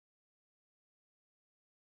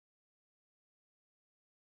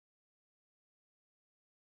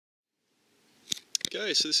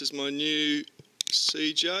Okay, so this is my new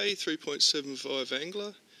CJ 3.75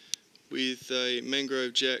 angler with a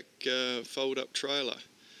mangrove jack fold-up trailer.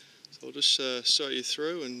 So I'll just show you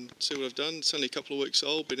through and see what I've done. It's only a couple of weeks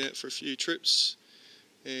old, been out for a few trips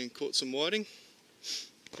and caught some whiting.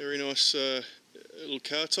 Very nice little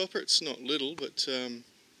car topper. It's not little, but it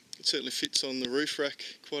certainly fits on the roof rack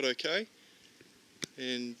quite okay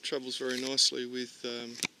and travels very nicely with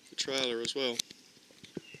the trailer as well.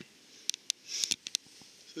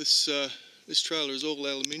 This trailer is all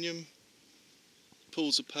aluminium,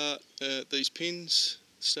 pulls apart these pins,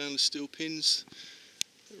 stainless steel pins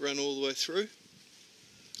that run all the way through.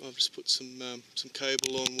 I've just put some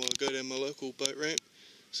cable on while I go down my local boat ramp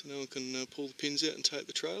so no one can pull the pins out and take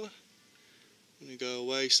the trailer. When you go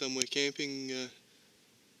away somewhere camping,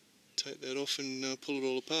 take that off and pull it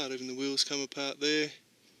all apart. Even the wheels come apart there,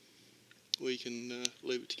 or you can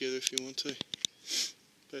leave it together if you want to.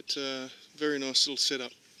 But very nice little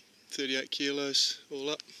setup, 38 kilos all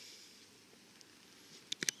up.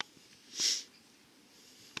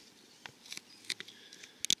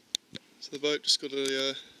 So the boat just got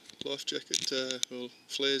a life jacket, well,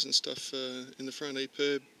 flares and stuff in the front,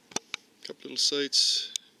 EPIRB, a couple little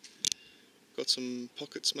seats, got some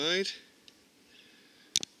pockets made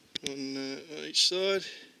on each side.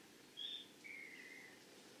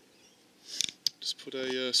 Just put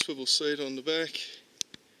a swivel seat on the back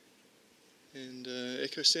and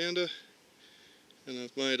echo sounder, and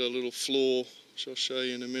I've made a little floor which I'll show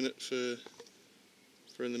you in a minute for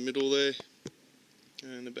in the middle there,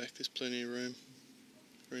 and in the back there's plenty of room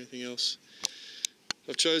for anything else.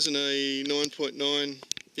 I've chosen a 9.9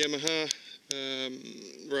 Yamaha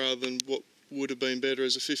rather than what would have been better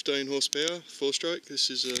as a 15 horsepower 4-stroke. This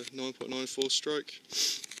is a 9.9 4-stroke.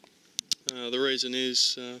 The reason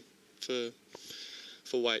is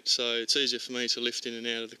for weight, so it's easier for me to lift in and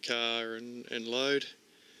out of the car and load.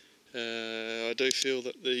 I do feel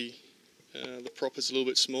that the prop is a little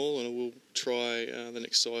bit small, and I will try the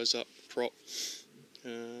next size up prop,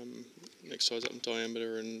 next size up in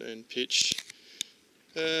diameter and pitch.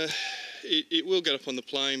 It will get up on the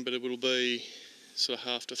plane, but it will be sort of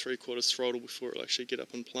half to 3/4 throttle before it'll actually get up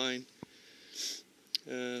on plane.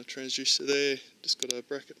 Transducer there, just got a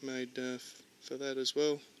bracket made for that as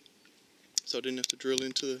well, so I didn't have to drill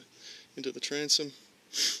into the transom.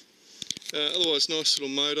 Otherwise, nice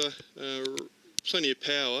little motor, plenty of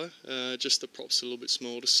power, just the prop's a little bit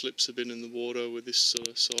small, just slips a bit in the water with this sort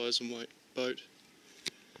of size and weight boat.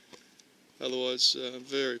 Otherwise,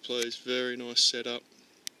 very pleased, very nice setup.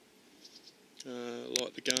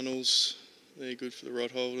 Like the gunnels, they're good for the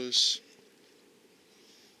rod holders,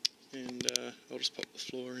 and I'll just pop the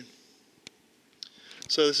floor in.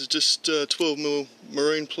 So this is just 12mm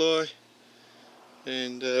marine ply,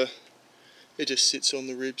 and it just sits on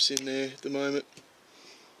the ribs in there at the moment.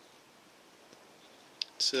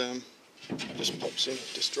 It just pops in,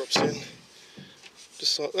 just drops in,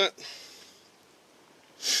 just like that.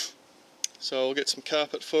 So I'll get some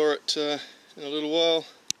carpet for it in a little while.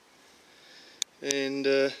 And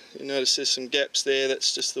you notice there's some gaps there,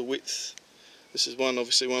 that's just the width. This is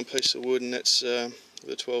obviously one piece of wood, and that's the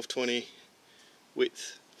 1220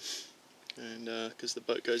 width. And because the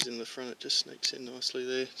boat goes in the front, it just sneaks in nicely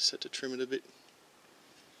there. Just had to trim it a bit.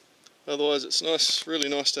 Otherwise it's nice, really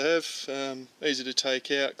nice to have. Easy to take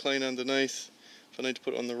out, clean underneath. If I need to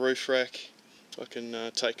put it on the roof rack, I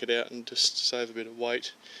can take it out and just save a bit of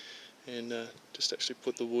weight, and just actually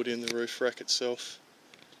put the wood in the roof rack itself,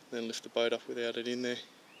 then lift the boat up without it in there.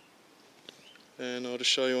 And I'll just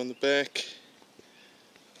show you on the back.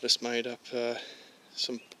 I just made up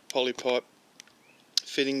some polypipe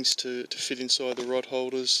fittings to fit inside the rod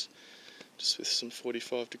holders, just with some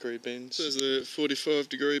 45-degree bends. There's the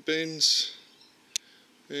 45-degree bends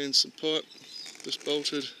and some pipe just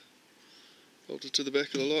bolted to the back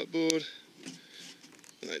of the light board,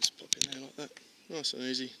 and they just pop in there like that. Nice and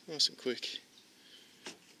easy, nice and quick.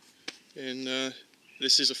 And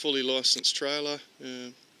this is a fully licensed trailer.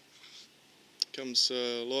 Comes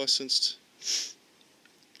licensed,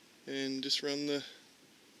 and just run the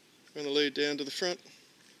lead down to the front,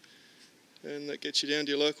 and that gets you down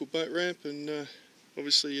to your local boat ramp. And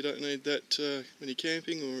obviously you don't need that when you're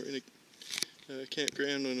camping or in a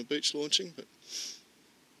campground or on a beach launching, but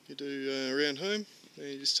you do around home, and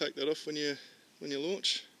you just take that off when you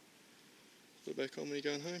launch, put it back on when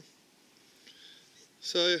you're going home.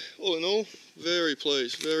 So all in all, very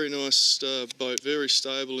pleased, very nice boat, very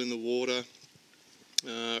stable in the water,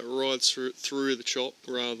 rides through the chop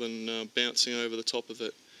rather than bouncing over the top of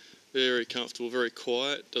it. Very comfortable, very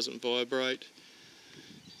quiet, doesn't vibrate,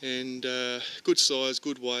 and good size,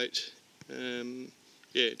 good weight.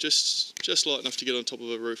 yeah, just light enough to get on top of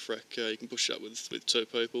a roof rack. You can push it up with 2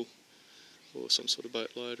 people or some sort of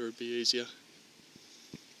boat loader, it'd be easier.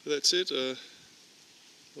 But that's it.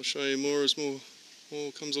 I'll show you more as more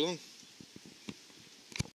comes along.